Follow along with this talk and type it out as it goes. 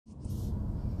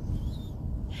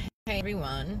Hey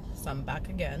everyone, so I'm back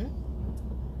again.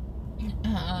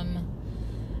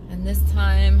 And this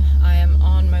time I am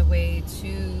on my way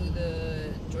to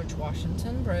the George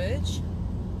Washington Bridge.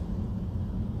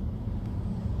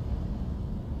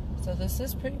 So this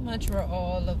is pretty much where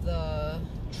all of the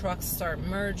trucks start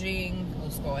merging,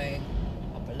 who's going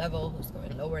upper level, who's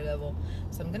going lower level.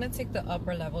 So I'm gonna take the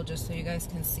upper level just so you guys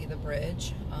can see the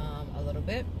bridge a little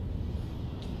bit.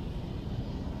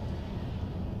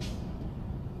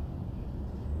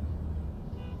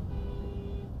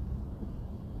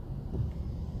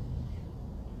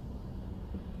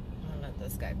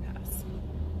 This guy pass.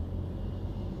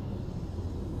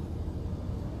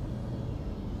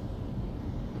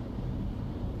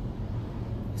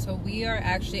 So we are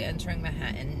actually entering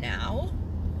Manhattan now.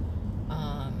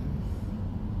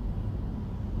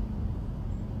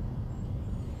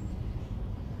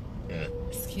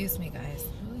 Excuse me, guys.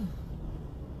 Ooh.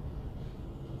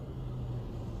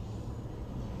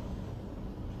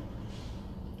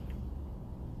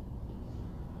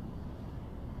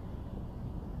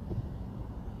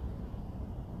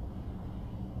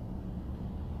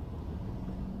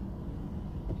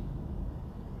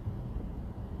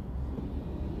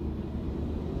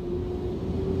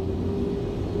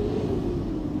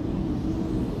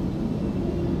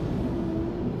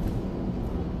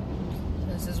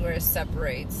 Where it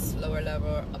separates lower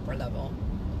level, upper level.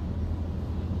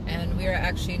 And we are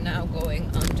actually now going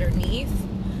underneath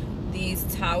these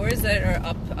towers that are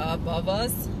up above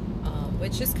us,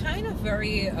 which is kind of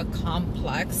a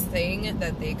complex thing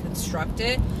that they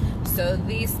constructed. So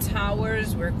these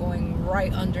towers, we're going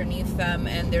right underneath them,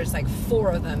 and there's like 4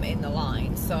 of them in the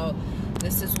line. So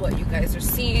this is what you guys are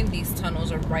seeing. These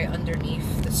tunnels are right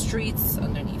underneath the streets,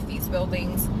 underneath these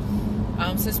buildings.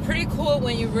 So it's pretty cool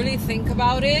when you really think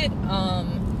about it,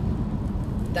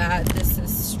 that this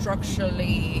is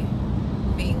structurally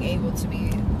being able to be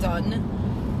done.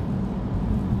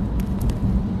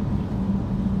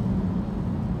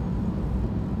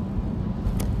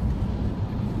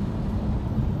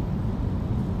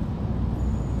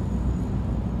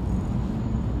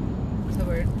 So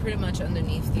we're pretty much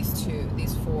underneath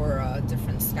these 4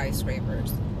 different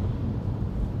skyscrapers.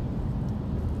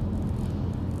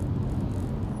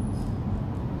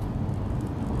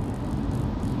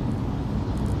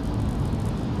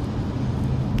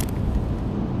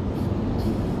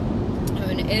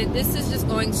 This is just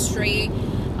going straight.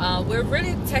 We're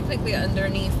really technically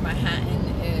underneath Manhattan,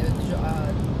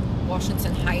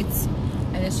 Washington Heights,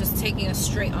 and it's just taking us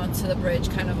straight onto the bridge,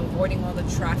 kind of avoiding all the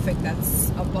traffic that's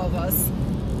above us.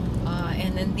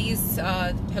 And then these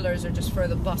pillars are just for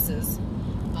the buses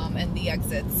and the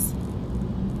exits.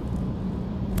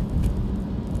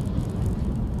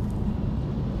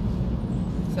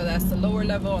 So that's the lower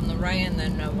level on the right, and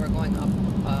then we're going up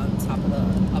on top of the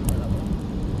upper level.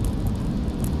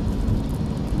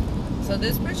 So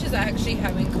this bridge is actually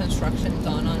having construction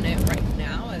done on it right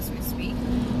now as we speak.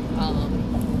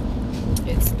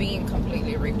 It's being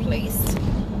completely replaced,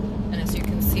 and as you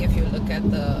can see, if you look at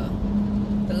the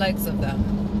legs of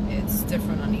them, it's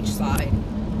different on each side,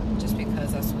 just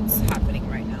because that's what's happening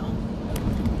right now.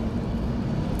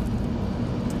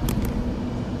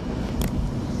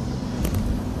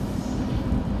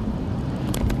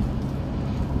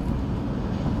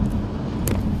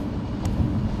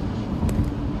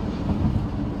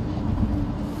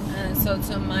 So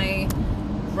to my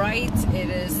right, it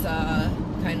is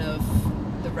kind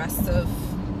of the rest of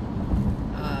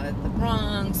the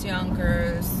Bronx,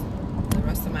 Yonkers, the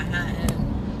rest of Manhattan.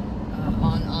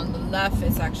 On the left,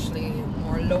 it's actually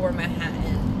more lower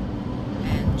Manhattan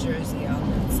and Jersey on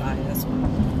that side as well.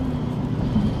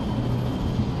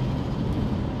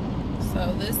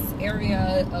 So this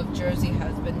area of Jersey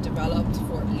has been developed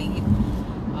for Lee,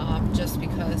 just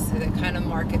because they kind of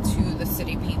market to the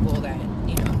city people that,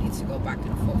 you know, need to go back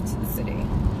and forth to the city.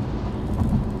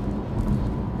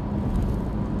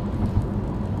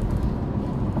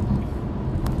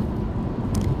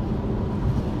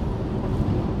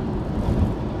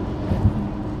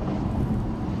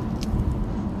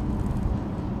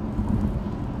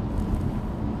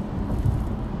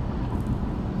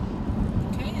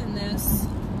 Okay, and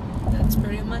that's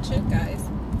pretty much it, guys.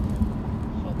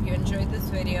 Hope you enjoyed this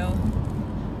video.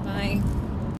 Bye.